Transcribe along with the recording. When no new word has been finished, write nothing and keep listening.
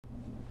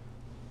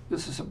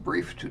This is a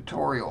brief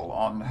tutorial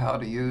on how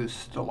to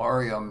use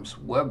Stellarium's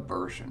web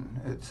version.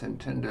 Its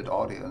intended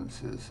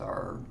audience is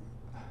our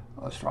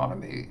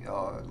astronomy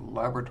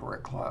laboratory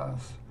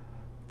class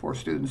for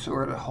students who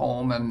are at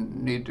home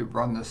and need to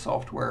run this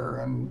software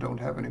and don't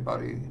have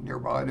anybody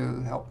nearby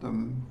to help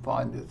them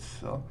find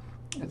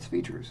its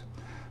features.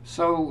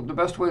 So the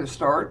best way to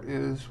start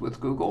is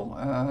with Google,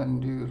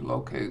 and you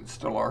locate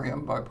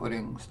Stellarium by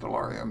putting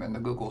Stellarium in the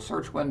Google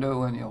search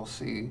window, and you'll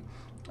see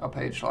a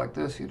page like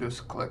this. You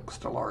just click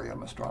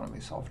Stellarium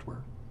Astronomy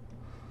Software.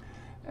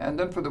 And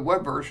then for the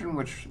web version,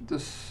 which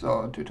this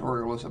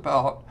tutorial is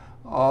about,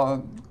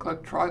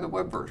 click Try the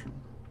web version,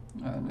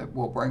 and it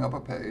will bring up a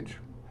page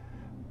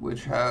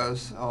which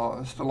has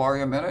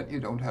Stellarium in it. You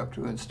don't have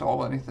to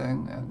install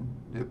anything,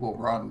 and it will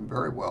run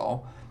very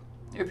well.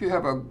 If you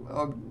have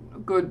a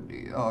good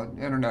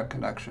internet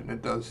connection,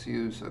 it does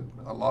use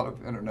a lot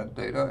of internet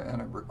data,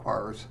 and it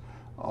requires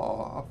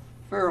a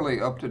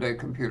fairly up-to-date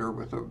computer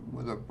with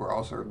a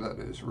browser that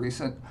is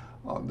recent.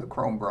 The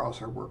Chrome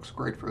browser works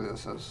great for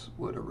this, as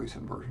would a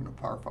recent version of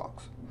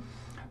Firefox.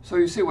 So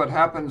you see what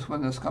happens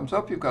when this comes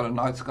up. You've got a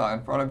night sky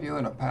in front of you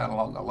and a panel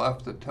on the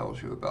left that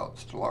tells you about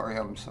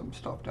Stellarium, some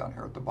stuff down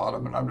here at the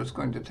bottom, and I'm just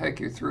going to take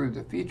you through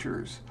the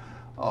features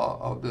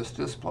of this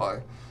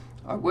display.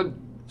 I would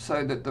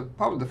say that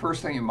probably the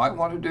first thing you might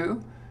want to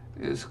do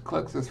is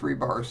click the three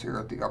bars here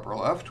at the upper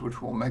left,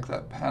 which will make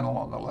that panel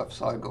on the left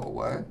side go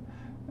away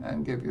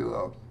and give you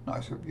a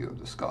nicer view of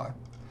the sky.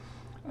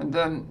 And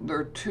then there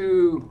are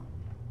two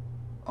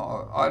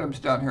items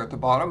down here at the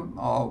bottom.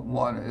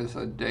 One is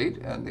a date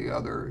and the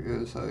other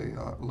is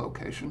a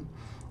location.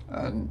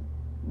 And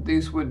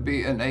these would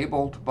be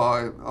enabled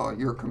by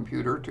your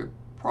computer to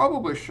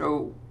probably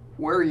show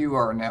where you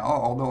are now,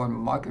 although in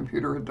my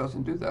computer it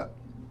doesn't do that.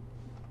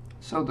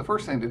 So the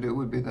first thing to do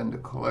would be then to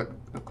click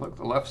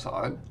the left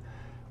side,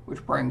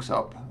 which brings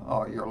up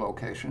your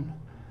location.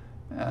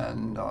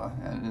 And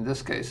in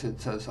this case,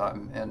 it says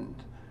I'm in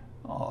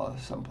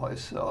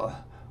someplace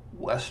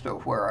west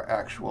of where I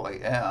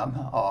actually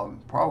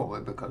am,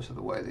 probably because of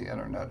the way the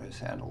internet is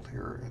handled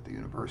here at the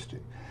university.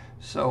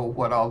 So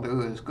what I'll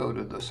do is go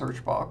to the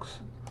search box,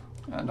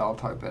 and I'll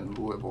type in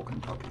Louisville,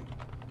 Kentucky.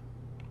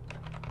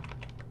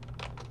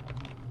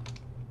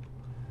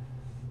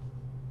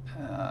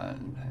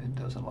 And it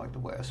doesn't like the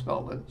way I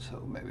spelled it,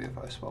 so maybe if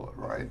I spell it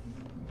right,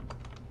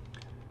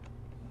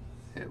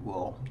 it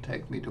will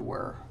take me to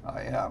where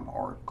I am,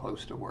 or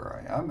close to where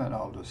I am, and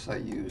I'll just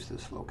say use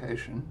this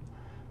location.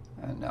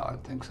 And now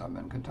it thinks I'm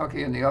in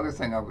Kentucky. And the other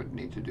thing I would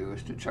need to do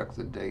is to check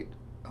the date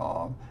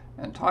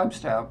and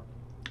timestamp.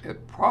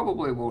 It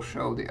probably will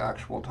show the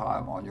actual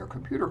time on your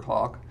computer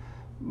clock,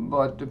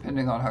 but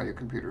depending on how your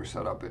computer is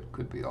set up, it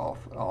could be off.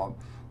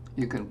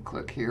 You can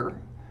click here,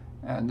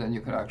 and then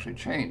you can actually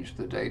change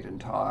the date and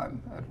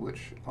time at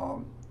which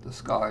the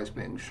sky is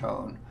being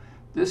shown.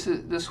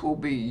 This will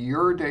be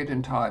your date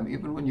and time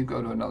even when you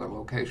go to another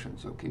location,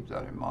 so keep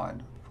that in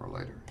mind for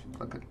later. You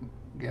click it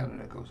again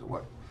and it goes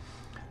away.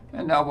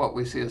 And now what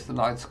we see is the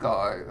night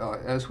sky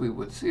as we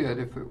would see it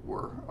if it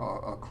were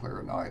a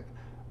clear night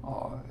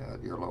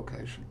at your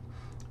location.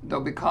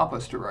 There'll be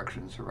compass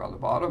directions around the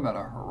bottom and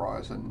a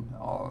horizon,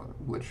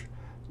 which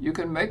you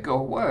can make go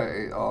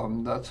away.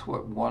 That's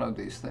what one of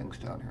these things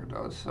down here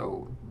does.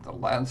 So the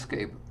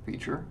landscape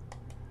feature,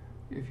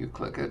 if you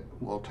click it,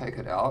 will take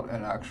it out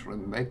and actually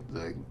make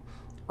the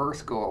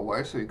Earth go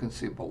away so you can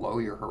see below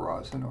your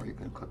horizon, or you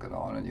can click it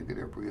on and you get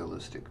a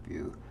realistic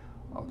view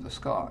of the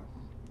sky.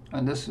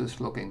 And this is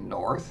looking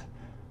north.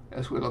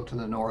 As we look to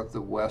the north,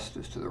 the west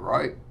is to the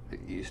right, the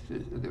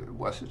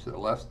west is to the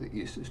left, the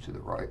east is to the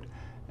right.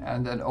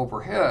 And then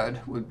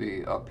overhead would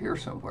be up here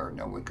somewhere.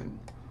 Now we can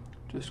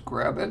just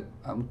grab it.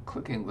 I'm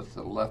clicking with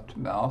the left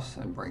mouse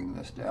and bringing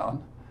this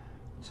down,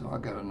 so I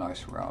get a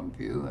nice round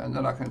view. And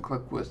then I can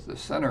click with the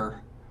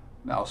center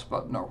mouse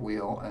button or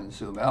wheel and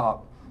zoom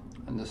out,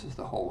 and this is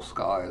the whole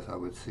sky as I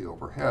would see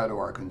overhead.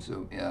 Or I can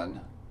zoom in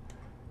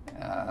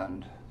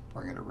and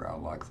bring it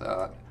around like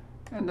that,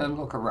 and then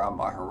look around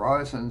my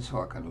horizon,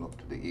 so I can look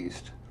to the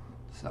east,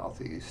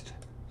 southeast,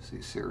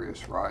 see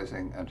Sirius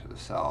rising, and to the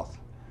south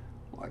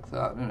like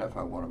that. And if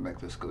I want to make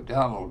this go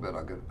down a little bit,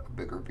 I get a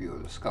bigger view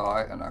of the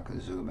sky, and I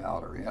can zoom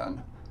out or in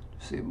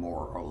to see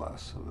more or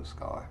less of the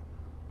sky.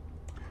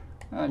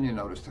 And you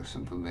notice there's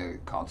some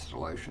familiar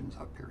constellations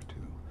up here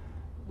too.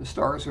 The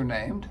stars are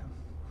named,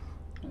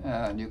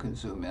 and you can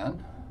zoom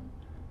in,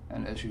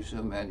 and as you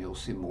zoom in, you'll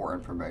see more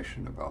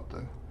information about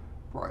the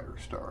brighter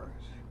stars.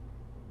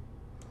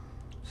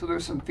 So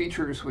there's some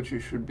features which you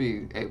should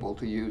be able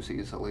to use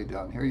easily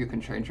down here. You can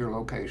change your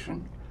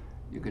location,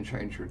 you can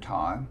change your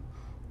time,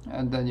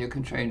 and then you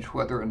can change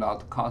whether or not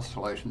the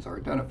constellations are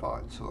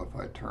identified. So if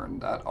I turn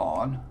that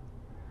on,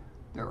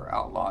 there are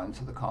outlines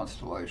of the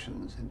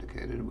constellations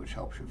indicated, which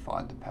helps you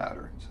find the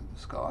patterns in the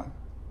sky.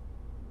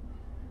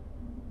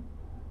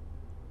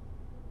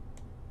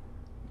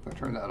 If I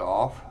turn that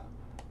off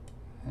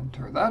and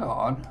turn that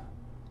on,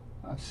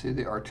 I see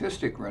the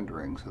artistic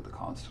renderings of the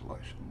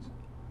constellations,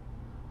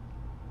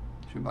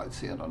 which you might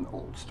see on an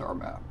old star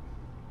map.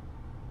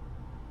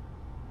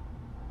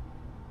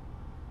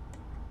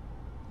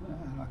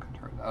 And I can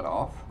turn that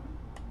off.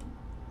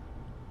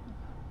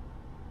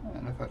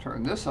 And if I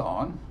turn this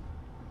on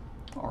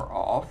or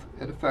off,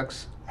 it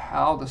affects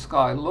how the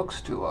sky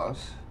looks to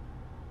us,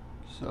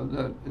 so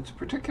that it's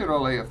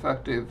particularly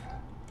effective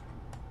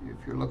if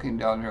you're looking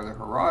down near the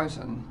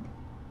horizon.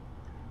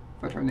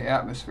 If I turn the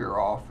atmosphere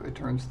off, it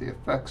turns the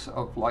effects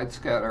of light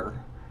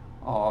scatter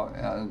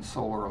and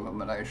solar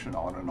illumination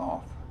on and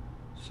off.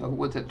 So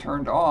with it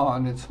turned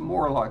on, it's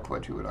more like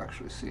what you would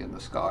actually see in the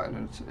sky,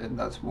 and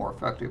that's more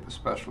effective,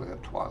 especially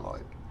at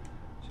twilight.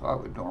 So I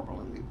would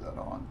normally leave that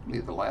on.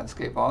 Leave the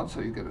landscape on so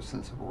you get a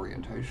sense of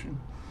orientation.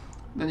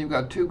 Then you've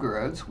got two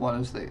grids. One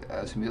is the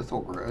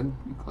azimuthal grid.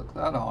 You click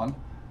that on,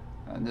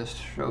 and this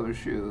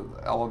shows you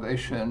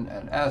elevation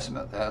and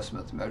azimuth.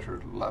 Azimuth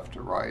measured left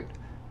to right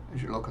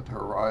as you look at the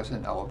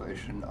horizon,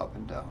 elevation up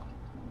and down.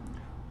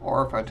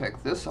 Or if I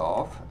take this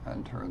off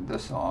and turn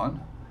this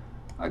on,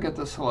 I get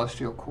the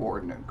celestial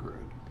coordinate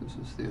grid. This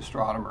is the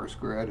astronomer's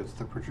grid. It's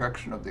the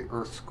projection of the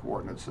Earth's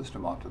coordinate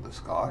system onto the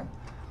sky.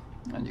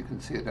 And you can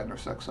see it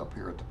intersects up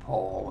here at the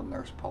pole, and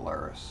there's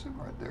Polaris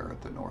right there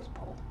at the North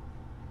Pole.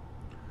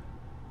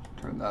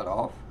 Turn that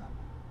off.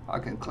 I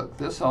can click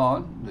this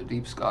on, the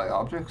deep sky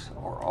objects,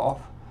 or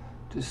off,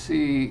 to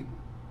see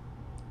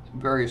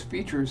various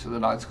features of the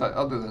night sky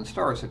other than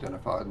stars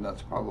identified, and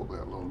that's probably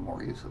a little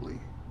more easily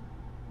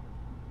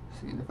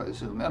seen if I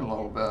zoom in a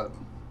little bit.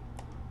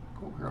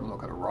 Go over here and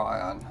look at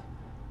Orion.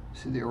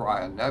 See the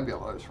Orion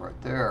Nebula is right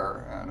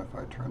there, and if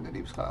I turn the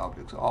deep sky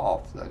objects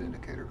off, that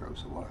indicator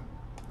goes away.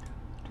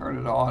 Turn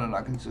it on and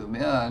I can zoom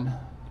in,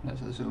 and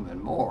as I zoom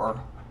in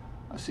more,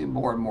 I see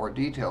more and more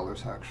detail.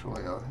 There's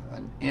actually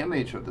an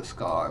image of the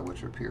sky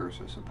which appears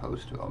as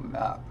opposed to a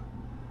map.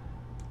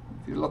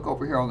 If you look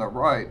over here on the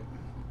right,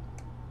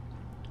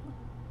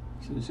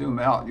 to zoom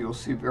out, you'll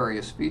see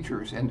various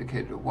features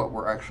indicated of what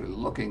we're actually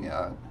looking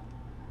at.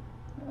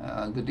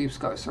 And the Deep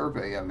Sky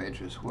Survey image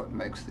is what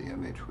makes the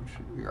image which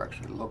you're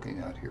actually looking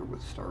at here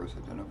with stars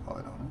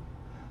identified on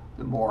it.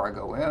 The more I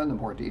go in, the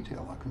more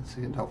detail I can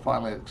see, until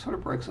finally it sort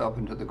of breaks up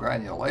into the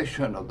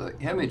granulation of the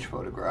image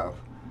photograph,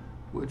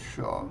 which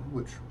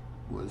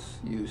was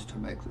used to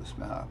make this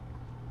map.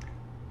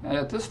 And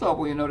at this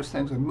level, you notice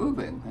things are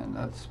moving, and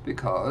that's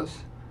because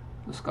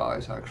the sky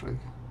is actually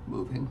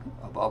moving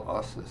above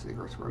us as the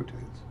Earth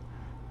rotates.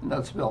 And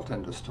that's built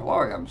into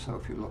Stellarium, so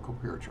if you look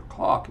over here at your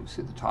clock, you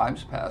see the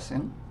time's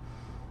passing,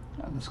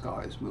 and the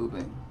sky is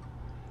moving.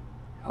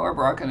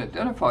 However, I can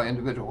identify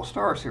individual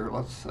stars here.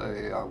 Let's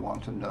say I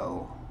want to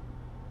know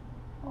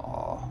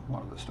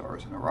one of the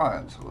stars in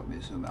Orion, so let me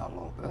zoom out a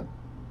little bit.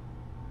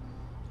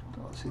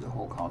 So let's see the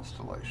whole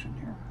constellation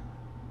here.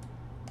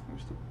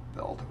 There's the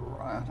belt of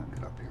Orion. I'll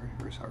get up here.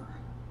 Here's our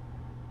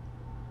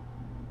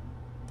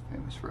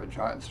famous red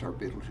giant star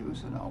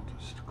Betelgeuse, and I'll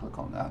just click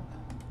on that.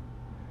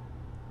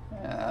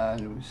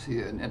 And we see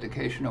an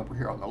indication over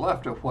here on the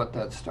left of what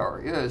that star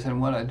is,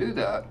 and when I do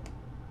that,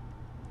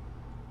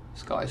 the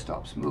sky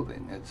stops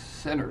moving. It's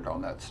centered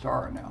on that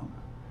star now,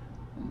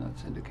 and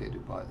that's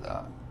indicated by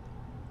that.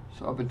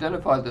 So I've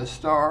identified this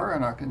star,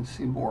 and I can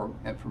see more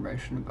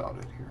information about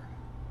it here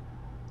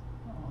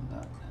on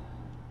that.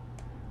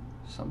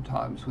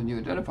 Sometimes when you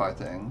identify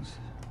things,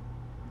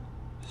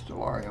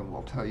 Stellarium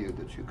will tell you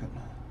that you can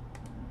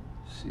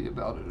see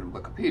about it in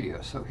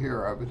Wikipedia. So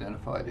here I've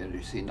identified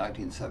NGC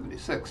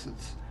 1976.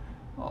 It's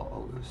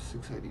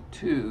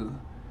 682.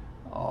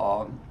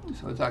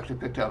 So it's actually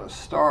picked out a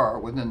star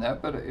within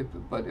that. But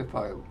if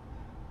I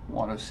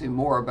want to see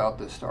more about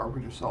this star,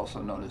 which is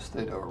also known as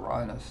Theta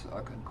Orionis,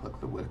 I can click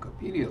the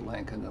Wikipedia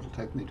link, and it'll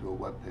take me to a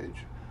web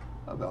page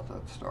about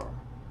that star.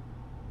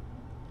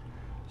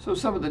 So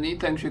some of the neat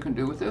things you can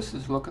do with this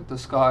is look at the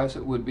skies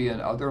that would be in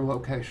other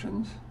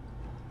locations.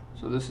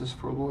 So this is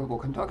for Louisville,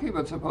 Kentucky,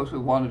 but suppose we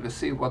wanted to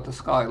see what the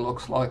sky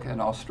looks like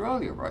in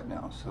Australia right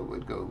now. So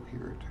we'd go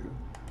here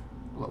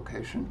to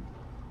location.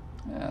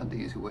 And the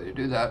easy way to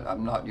do that,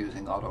 I'm not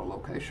using auto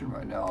location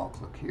right now. I'll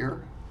click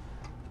here,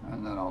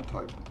 and then I'll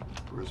type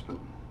Brisbane,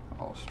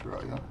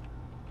 Australia.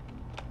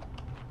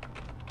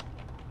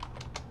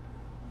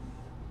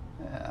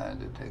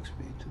 And it takes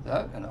me to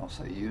that, and I'll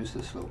say use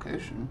this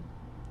location.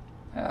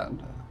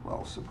 And,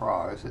 well,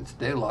 surprise, it's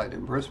daylight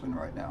in Brisbane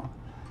right now.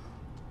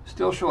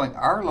 Still showing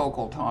our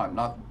local time,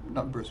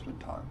 not Brisbane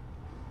time.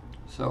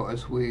 So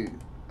as we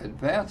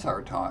advance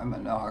our time,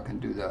 and now I can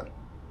do that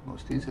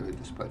most easily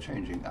just by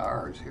changing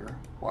hours here.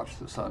 Watch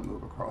the sun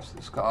move across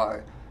the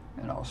sky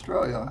in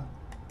Australia,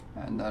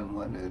 and then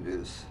when it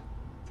is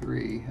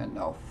 3 and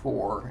now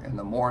 4 in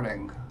the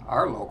morning,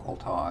 our local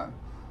time,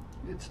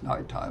 it's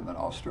nighttime in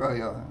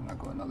Australia, and I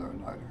go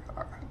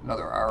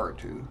another hour or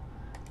two,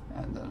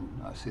 and then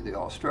I see the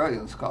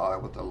Australian sky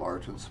with the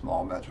large and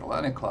small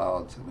Magellanic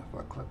clouds, and if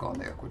I click on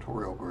the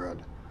equatorial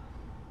grid,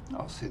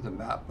 I'll see the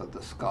map of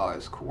the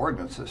sky's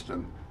coordinate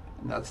system,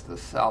 and that's the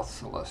south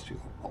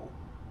celestial pole.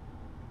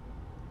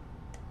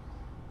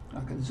 I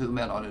can zoom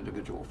in on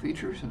individual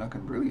features, and I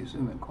can really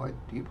zoom in quite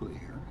deeply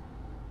here.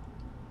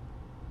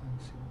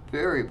 I see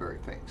very, very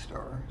faint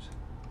stars.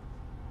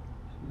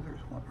 So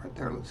there's one right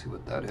there. Let's see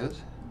what that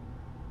is.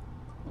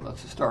 Well,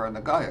 that's a star in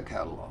the Gaia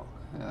catalog.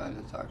 and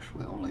it's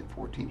actually only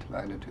 14th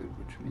magnitude,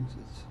 which means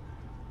it's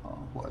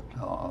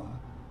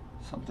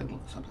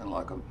something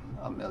like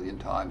a million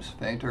times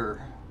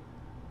fainter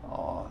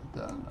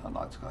than a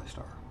night sky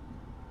star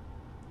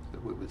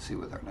that we would see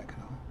with our naked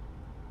eye.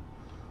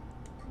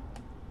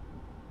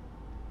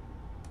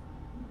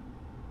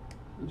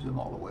 Zoom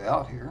all the way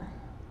out here,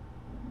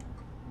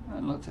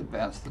 and let's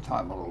advance the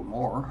time a little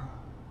more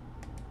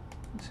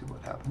and see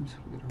what happens.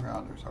 We get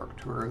around, there's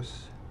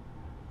Arcturus,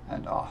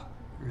 and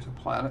here's a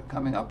planet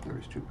coming up,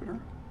 there's Jupiter.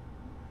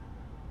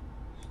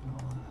 So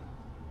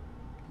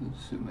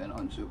let's zoom in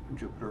on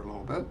Jupiter a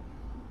little bit.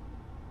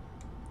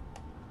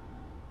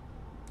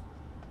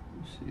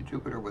 You see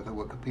Jupiter with a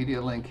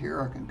Wikipedia link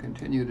here. I can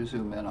continue to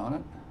zoom in on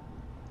it.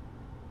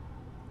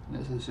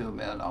 And as I zoom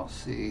in, I'll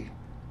see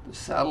the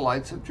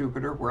satellites of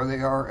Jupiter where they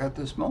are at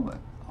this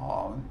moment.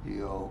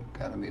 Io,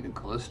 Ganymede, and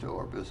Callisto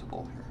are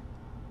visible here.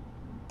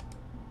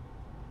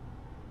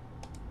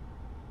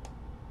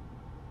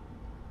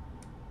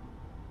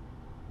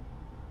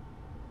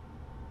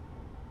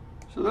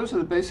 So those are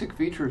the basic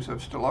features of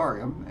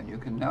Stellarium, and you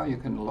can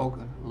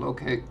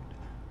locate,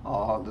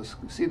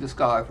 see the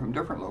sky from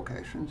different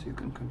locations. You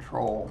can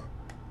control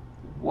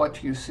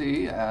what you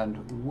see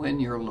and when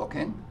you're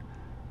looking,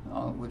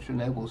 which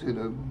enables you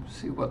to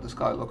see what the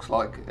sky looks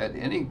like at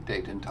any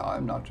date and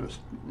time, not just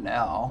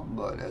now,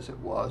 but as it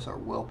was or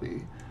will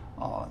be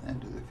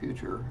into the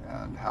future,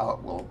 and how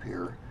it will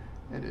appear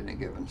at any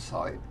given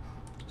site.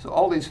 So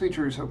all these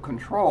features of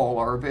control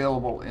are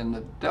available in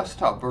the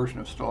desktop version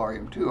of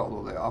Stellarium 2,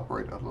 although they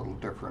operate a little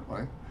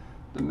differently.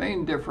 The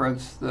main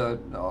difference that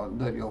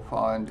you'll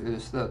find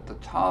is that the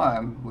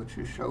time, which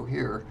you show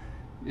here,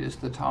 is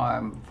the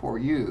time for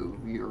you,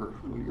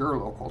 your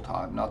local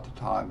time, not the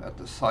time at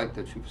the site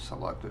that you've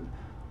selected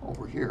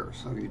over here.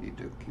 So you need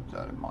to keep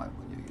that in mind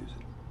when you use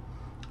it.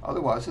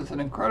 Otherwise, it's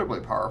an incredibly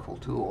powerful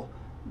tool,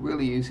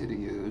 really easy to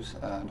use,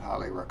 and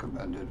highly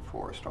recommended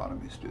for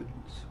astronomy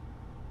students.